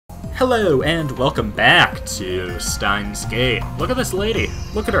Hello and welcome back to Steins Gate. Look at this lady.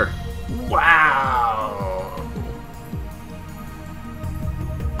 Look at her. Wow.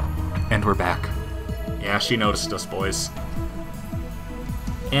 And we're back. Yeah, she noticed us, boys.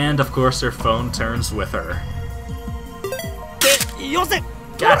 And of course her phone turns with her. God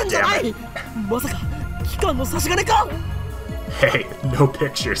damn it. Hey, no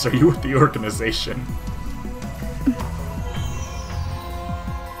pictures. Are you with the organization?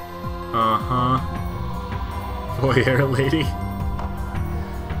 Voyeur lady.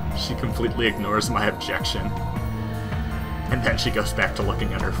 She completely ignores my objection. And then she goes back to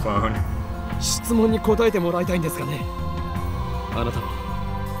looking at her phone.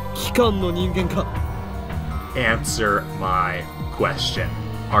 Answer my question.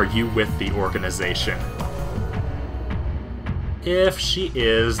 Are you with the organization? If she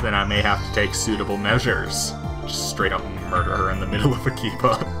is, then I may have to take suitable measures. Just straight up murder her in the middle of a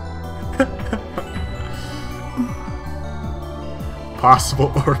keepa.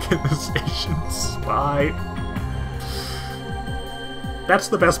 Possible organization spy. That's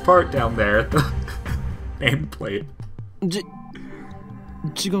the best part down there at the nameplate.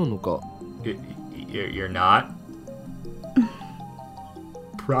 You're not?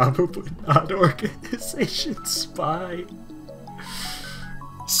 Probably not organization spy.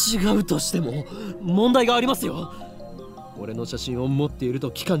 違うとしても問題がありますよ。俺の写真を持っている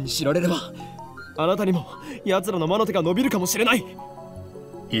と機関に知られれば、あなたにも奴らの魔の手が伸びるかもしれない。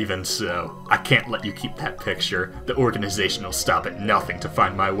Even so, I can't let you keep that picture. The organization will stop at nothing to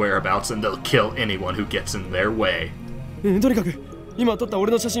find my whereabouts and they'll kill anyone who gets in their way. とにかく今撮った俺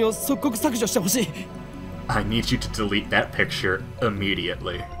の写真を即刻削除してほしい。I need you to delete that picture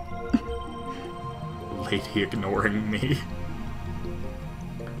immediately. Lady ignoring me.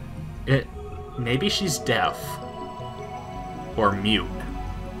 Maybe she's deaf. Or mute.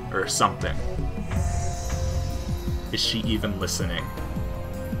 Or something. Is she even listening?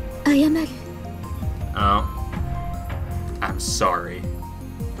 Oh. I'm sorry.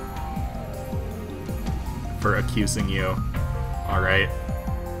 For accusing you. Alright.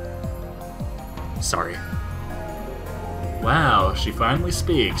 Sorry. Wow, she finally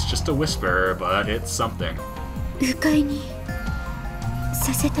speaks. Just a whisper, but it's something. If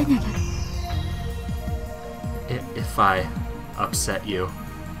I upset you.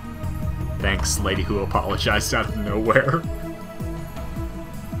 Thanks, lady who apologized out of nowhere.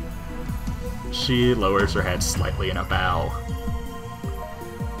 She lowers her head slightly in a bow.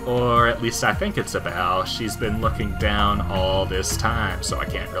 Or at least I think it's a bow. She's been looking down all this time, so I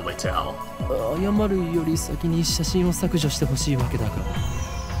can't really tell.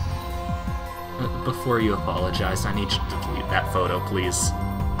 Before you apologize, I need you to delete that photo, please.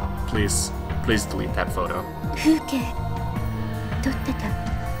 Please delete that photo.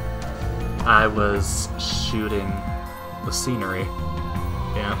 I was shooting the scenery.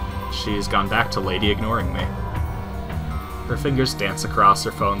 Yeah, she's gone back to lady ignoring me. Her fingers dance across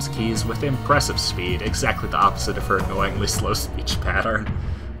her phone's keys with impressive speed, exactly the opposite of her annoyingly slow speech pattern.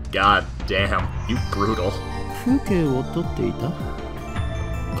 God damn, you brutal.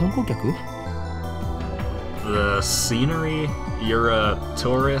 The scenery? You're a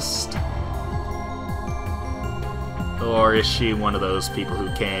tourist? Or is she one of those people who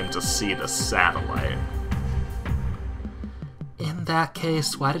came to see the satellite? In that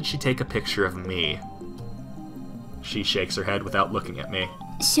case, why did she take a picture of me? She shakes her head without looking at me.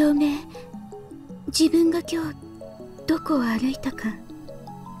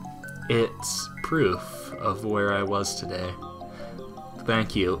 It's proof of where I was today.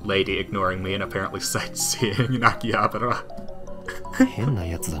 Thank you, lady ignoring me and apparently sightseeing in Akihabara.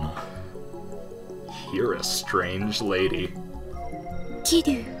 You're a strange lady.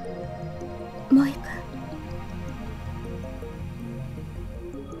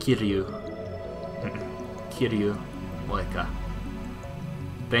 Kiryu Moeka.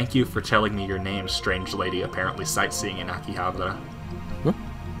 Thank you for telling me your name, strange lady apparently sightseeing in Akihabara.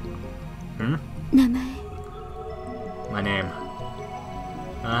 My name.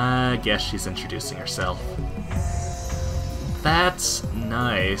 I guess she's introducing herself. That's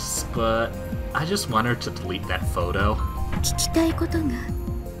nice, but I just want her to delete that photo.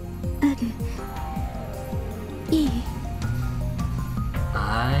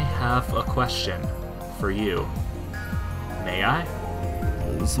 I have a question for you. May I?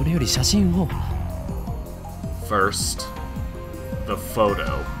 First, the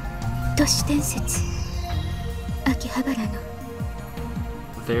photo.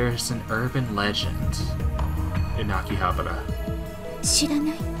 There's an urban legend in Akihabara.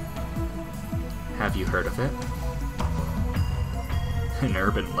 Have you heard of it? An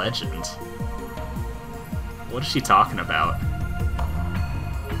urban legend? What is she talking about?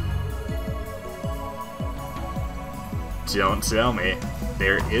 Don't tell me.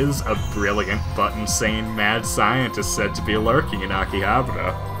 There is a brilliant but insane mad scientist said to be lurking in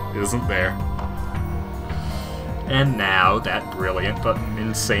Akihabara, isn't there? And now, that brilliant but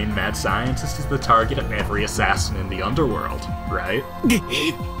insane mad scientist is the target of every assassin in the underworld, right?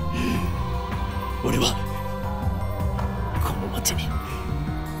 俺はこの町に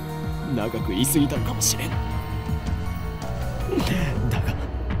長く居すぎたのかもしれん。だが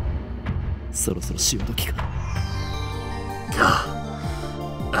そろそろ潮時か。God,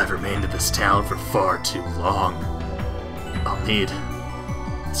 I've remained in this town for far too long. I'll need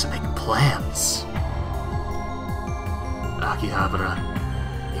to make plans. Akihabara,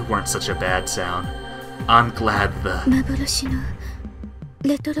 you weren't such a bad town. I'm glad the... 幻の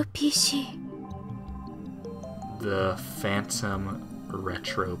レトロ PC. The Phantom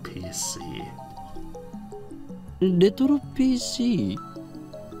Retro PC. レトロ PC?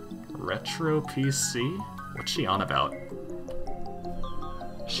 Retro PC? What's she on about?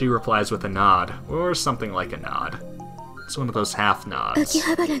 She replies with a nod, or something like a nod. It's one of those half nods. 秋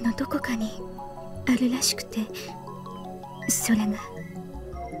葉原のどこかにあるらしくて、それが。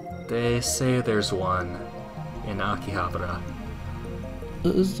They say there's one in Akihabara.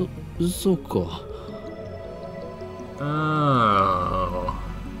 そうか。Oh.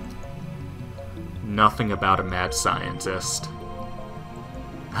 Nothing about a mad scientist.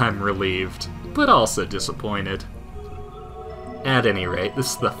 I'm relieved, but also disappointed. At any rate,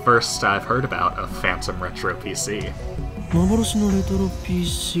 this is the first I've heard about a Phantom Retro PC. 幻のレトロ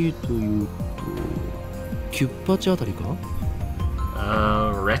PC というと、キュッパチあたりか?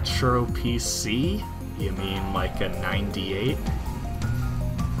 Retro PC? You mean like a 98?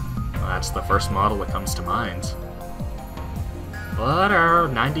 Well, that's the first model that comes to mind. But are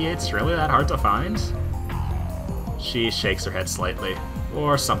 98s really that hard to find? She shakes her head slightly,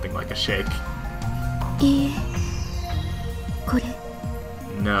 or something like a shake. いいえ、これ。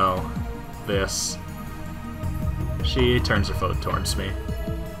 No, this. She turns her phone towards me.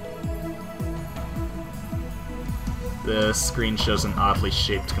 The screen shows an oddly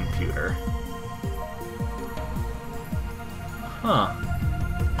shaped computer. Huh.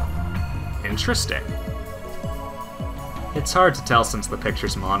 Interesting. It's hard to tell since the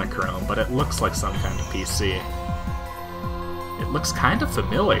picture's monochrome, but it looks like some kind of PC. It looks kind of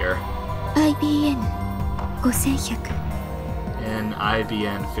familiar. IBN 5100. An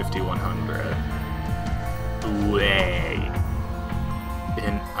IBN 5100. Wait.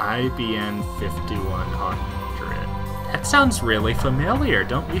 An IBN 5100. That sounds really familiar.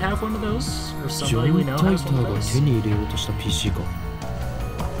 Don't we have one of those? Or somebody we know has one of those? 手に入れようとした PC か。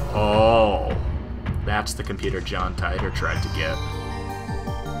 Oh. That's the computer John Titor tried to get.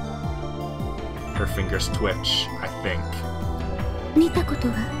 Her fingers twitch, I think. 見たこと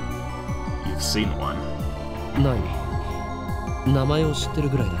は？ You've seen one. ない。名前を知ってる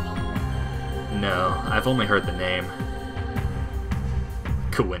ぐらいだ。 No, I've only heard the name.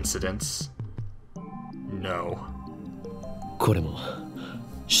 Coincidence? No. これも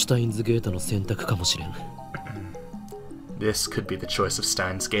シュタインズゲートの選択かもしれん。 This could be the choice of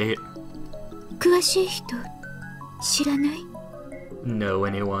Steins Gate. 詳しい人知らない？ Know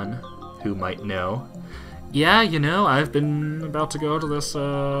anyone who might know? Yeah, you know, I've been about to go to this,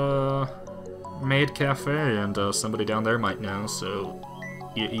 maid cafe, and, somebody down there might know, so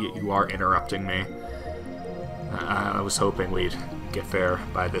you are interrupting me. I was hoping we'd get there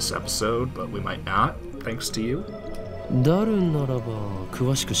by this episode, but we might not, thanks to you. ダルならば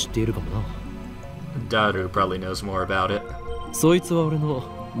詳しく知っているかもな。 Daru probably knows more about it. そいつは俺の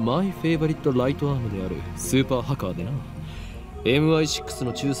マイフェイバリットライトアームであるスーパーハッカーでな。MI6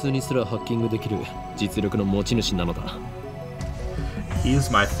 の中枢にすらハッキングできる実力の持ち主なのだ。 He's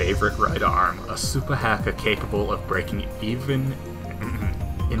my favorite right arm, a super hacker capable of breaking even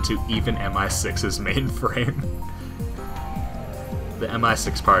into even MI6's mainframe. The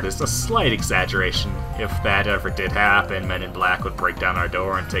MI6 part is a slight exaggeration. If that ever did happen, Men in Black would break down our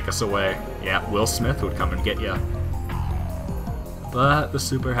door and take us away. Yeah, Will Smith would come and get ya. But the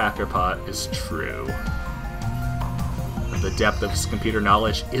super hacker part is true. The depth of his computer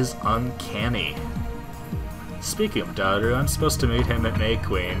knowledge is uncanny. Speaking of Daru, I'm supposed to meet him at May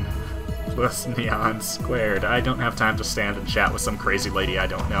Queen. Plus Neon Squared. I don't have time to stand and chat with some crazy lady I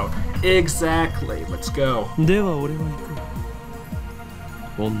don't know. Exactly, let's go. では俺は行く。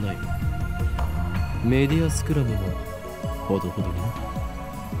オンライン。メディアスクラムもほどほどにな。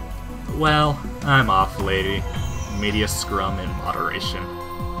 Well, I'm off, lady. Media scrum in moderation.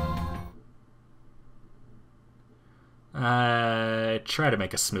 I try to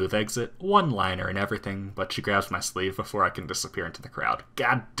make a smooth exit, one-liner and everything, but she grabs my sleeve before I can disappear into the crowd.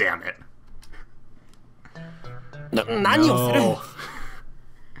 God damn it. No.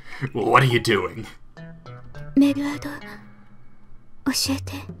 What are you doing? メールアド教え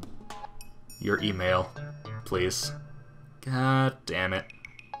て。 Your email, please. God damn it.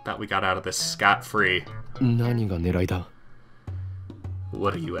 Thought we got out of this scot-free. 何が狙いだ?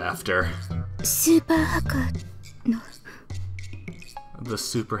 What are you after? スーパーハッカーの The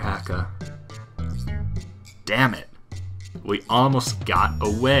super hacker. Damn it. We almost got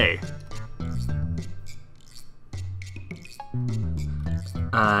away.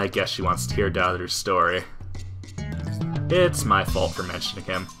 I guess she wants to hear Daru's story. It's my fault for mentioning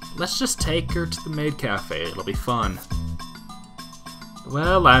him. Let's just take her to the maid cafe. It'll be fun.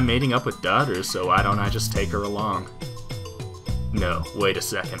 Well, I'm meeting up with Daru, so why don't I just take her along? No, wait a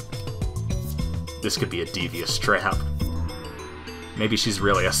second. This could be a devious trap. Maybe she's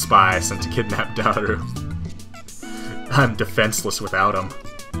really a spy sent to kidnap Daru. I'm defenseless without him.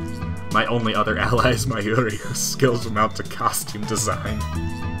 My only other ally is Mayuri, whose skills amount to costume design.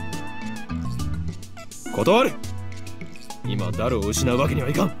 断る! 今ダルを失うわけには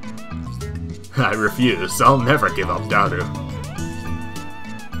いかん. I refuse. I'll never give up Daru.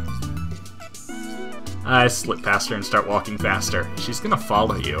 I slip past her and start walking faster. She's gonna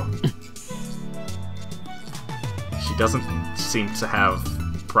follow you. She doesn't seem to have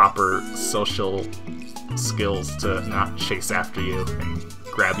proper social skills to not chase after you and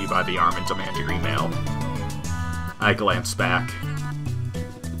grab you by the arm and demand your email. I glance back.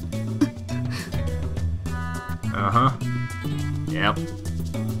 Uh-huh. Yep.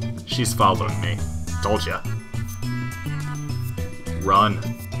 She's following me. Told ya. Run.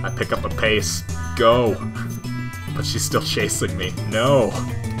 I pick up a pace. Go. But she's still chasing me. No.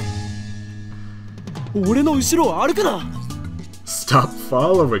 俺の後ろを歩くな! Stop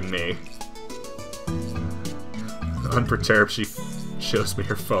following me. Unperturbed, she shows me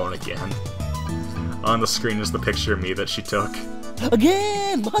her phone again. On the screen is the picture of me that she took.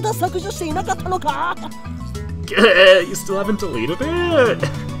 Again! まだ削除していなかったのか? You still haven't deleted it!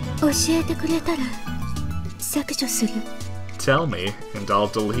 教えてくれたら削除する。 Tell me, and I'll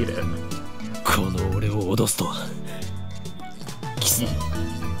delete it. この俺を脅すとは。貴様、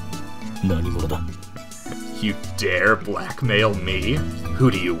何者だ? You dare blackmail me? Who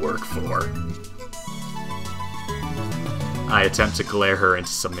do you work for? I attempt to glare her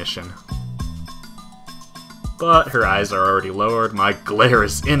into submission. But her eyes are already lowered. My glare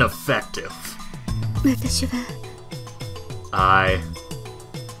is ineffective. 私は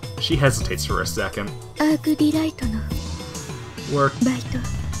She hesitates for a second. アークリライトの Work バイト。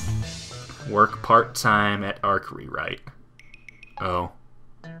 Work part-time at Arc Rewrite. Oh.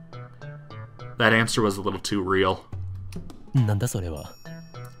 That answer was a little too real. なんだそれは?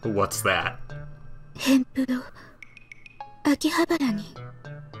 What's that? ヘンプロ秋葉原に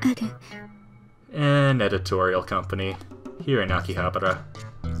ある。 An editorial company here in Akihabara.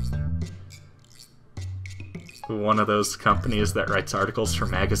 One of those companies that writes articles for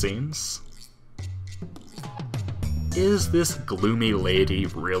magazines. Is this gloomy lady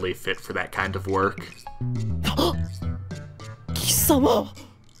really fit for that kind of work? 貴様!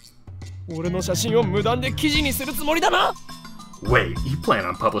 俺の写真を無断で記事にするつもりだな! Wait, you plan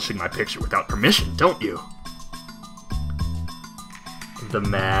on publishing my picture without permission, don't you? The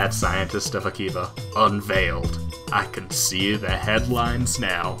mad scientist of Akiba, unveiled. I can see the headlines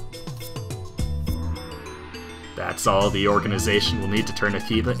now. That's all the organization will need to turn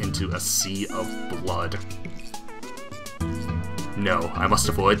Akiba into a sea of blood. No, I must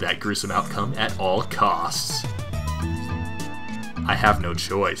avoid that gruesome outcome at all costs. I have no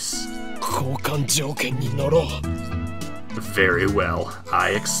choice. 交換条件に乗ろう. Very well,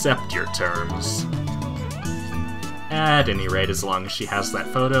 I accept your terms. At any rate, as long as she has that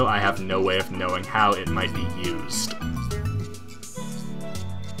photo, I have no way of knowing how it might be used.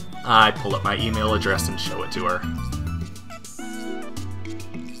 I pull up my email address and show it to her.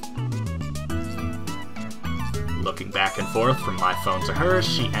 Looking back and forth from my phone to her,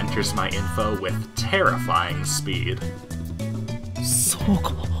 she enters my info with terrifying speed. そう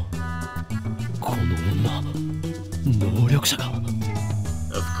か。この女、能力者か。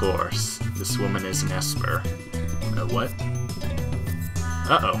 Of course, this woman is an Esper. What?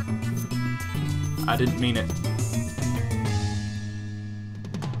 Uh-oh. I didn't mean it.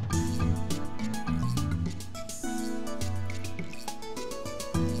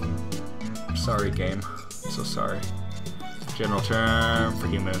 Sorry, game. So sorry. General term for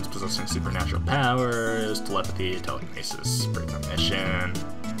humans possessing supernatural powers, telepathy, telekinesis, precognition,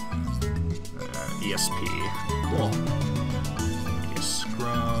 ESP. Cool.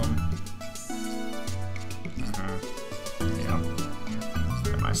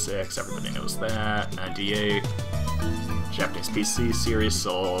 MI6, everybody knows that. 98. Japanese PC series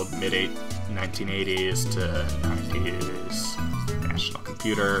sold mid-1980s to 90s. National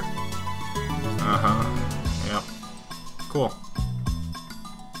computer. Yep. Cool.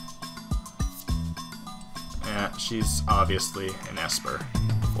 Yeah, she's obviously an Esper.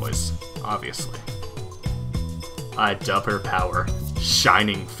 Boys. Obviously. I dub her power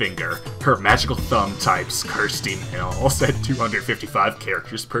Shining Finger. Her magical thumb types cursed emails at 255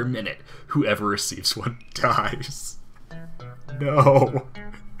 characters per minute. Whoever receives one dies. No.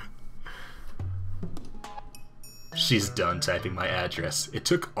 She's done typing my address. It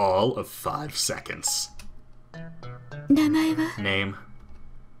took all of 5 seconds. 名前は Name.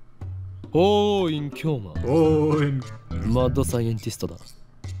 ホーインキョーマ Hoin. マッドサイエンティストだ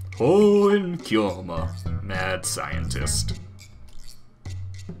Hoin Kyoma. Mad scientist.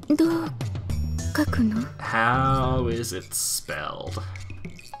 どう書くの How is it spelled?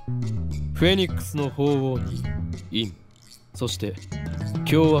 フェニックスの鳳凰にインそして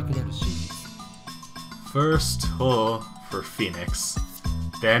凶悪なる真実 First Ho for Phoenix,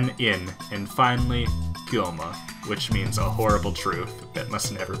 then In, and finally Kyoma, which means a horrible truth that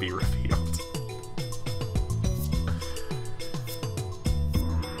must never be revealed.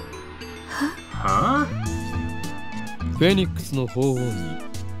 Huh? フェニックスの鳳凰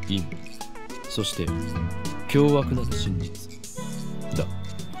にインそして凶悪なる真実だ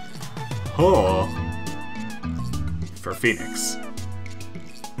Ho for Phoenix,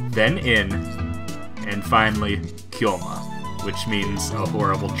 then In, and finally Kyoma, which means a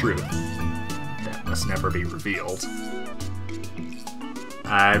horrible truth that must never be revealed.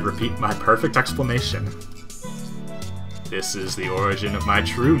 I repeat my perfect explanation. This is the origin of my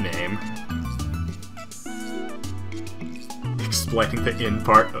true name. Explaining the in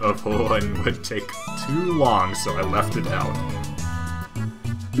part of Hoenn would take too long, so I left it out.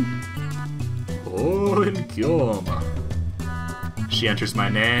 Hoenn Kyoma. She enters my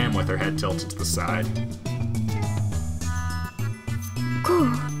name with her head tilted to the side. こ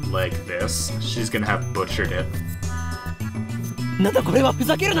う Like this. She's gonna have butchered it. なんだこれはふ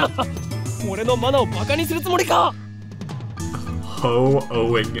ざけるな俺のマナをバカにするつもりか Ho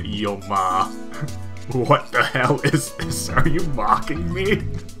Owen Yoma. What the hell is this? Are you mocking me?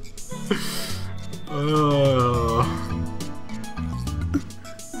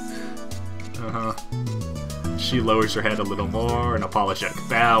 She lowers her head a little more, an apologetic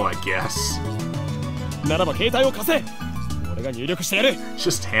bow, I guess. ならば携帯を貸せ俺が入力してやる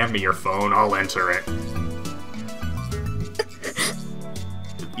Just hand me your phone, I'll enter it.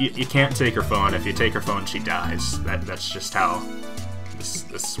 You can't take her phone. If you take her phone, she dies. That's just how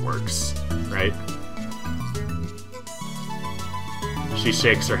this works, right? She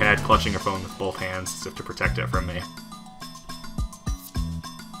shakes her head, clutching her phone with both hands as if to protect it from me.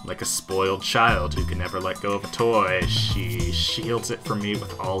 Like a spoiled child who can never let go of a toy, she shields it from me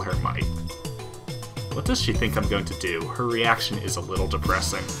with all her might. What does she think I'm going to do? Her reaction is a little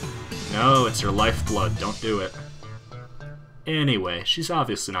depressing. No, it's her lifeblood, don't do it. Anyway, she's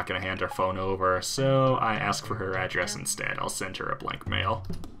obviously not going to hand her phone over, so I ask for her address instead. I'll send her a blank mail.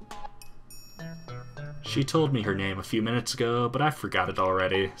 She told me her name a few minutes ago, but I forgot it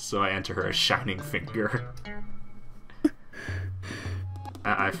already, so I enter her a Shining Finger.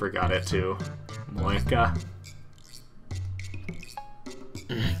 I forgot it too. Moika.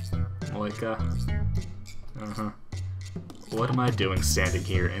 Moika. What am I doing standing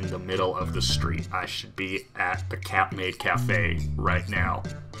here in the middle of the street? I should be at the Cat-Made Cafe right now.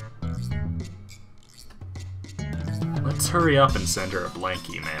 Let's hurry up and send her a blank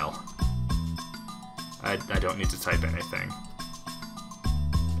email. I don't need to type anything.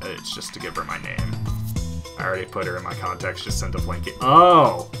 It's just to give her my name. I already put her in my contacts, just send a blank email.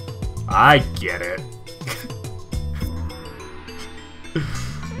 Oh! I get it.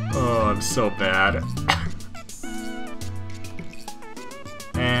 Oh, I'm so bad.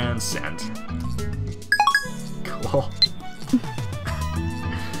 And send. Cool.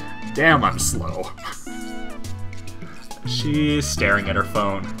 Damn, I'm slow. She's staring at her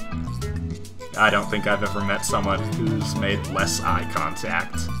phone. I don't think I've ever met someone who's made less eye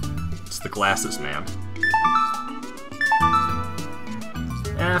contact. It's the glasses man.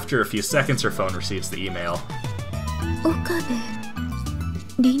 After a few seconds, her phone receives the email. Okabe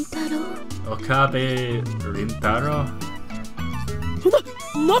Rintaro Okabe Rintaro?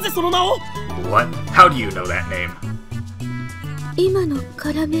 なぜその名を What? How do you know that name? 今の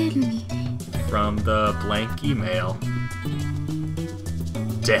カラメールに From the blank email.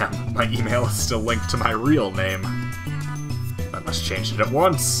 Damn, my email is still linked to my real name. I must change it at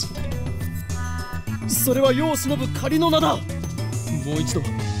once. それは世を忍ぶ仮の名だもう一度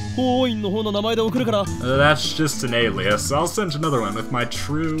法院の方の名前で送るから。 That's just an alias. I'll send another one with my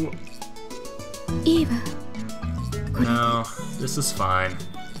true... いいわ。 No, this is fine.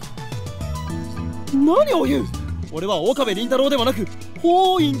 何を言う。俺は岡部倫太郎ではなく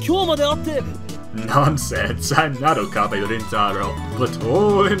法院今日まであって。 Nonsense. I'm not Okabe Rintaro, but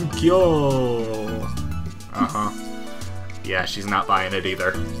Kyo. Uh-huh. Yeah, she's not buying it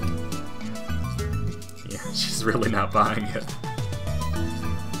either. Yeah, she's really not buying it.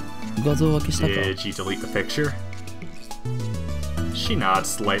 画像は消したか。 Did you delete the picture? She nods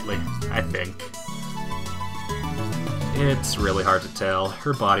slightly, I think. It's really hard to tell.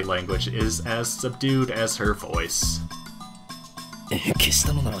 Her body language is as subdued as her voice. 消し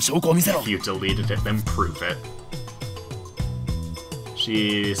たのなら証拠を見せろ。 If you deleted it, then prove it.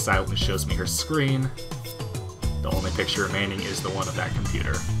 She silently shows me her screen. The only picture remaining is the one of that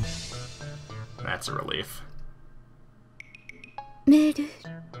computer. That's a relief. メール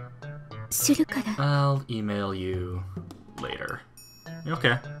するから。 I'll email you later.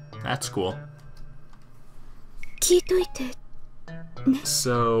 Okay, that's cool. 聞いといて。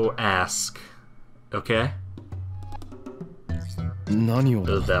 So ask, okay? 何を。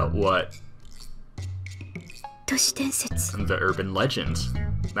 About what? 都市伝説。 The urban legend.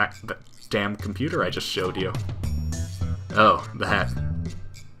 That damn computer I just showed you. Oh, that.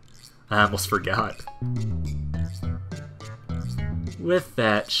 I almost forgot. With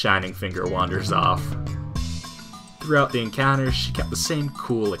that, Shining Finger wanders off. Throughout the encounter, she kept the same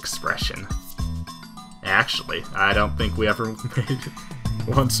cool expression. Actually, I don't think we ever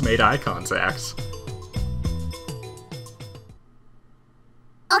once made eye contact.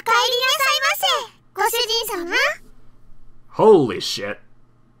 お帰りなさいませ、ご主人様。 Holy shit.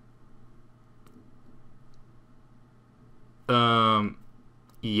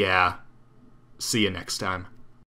 Yeah. See you next time.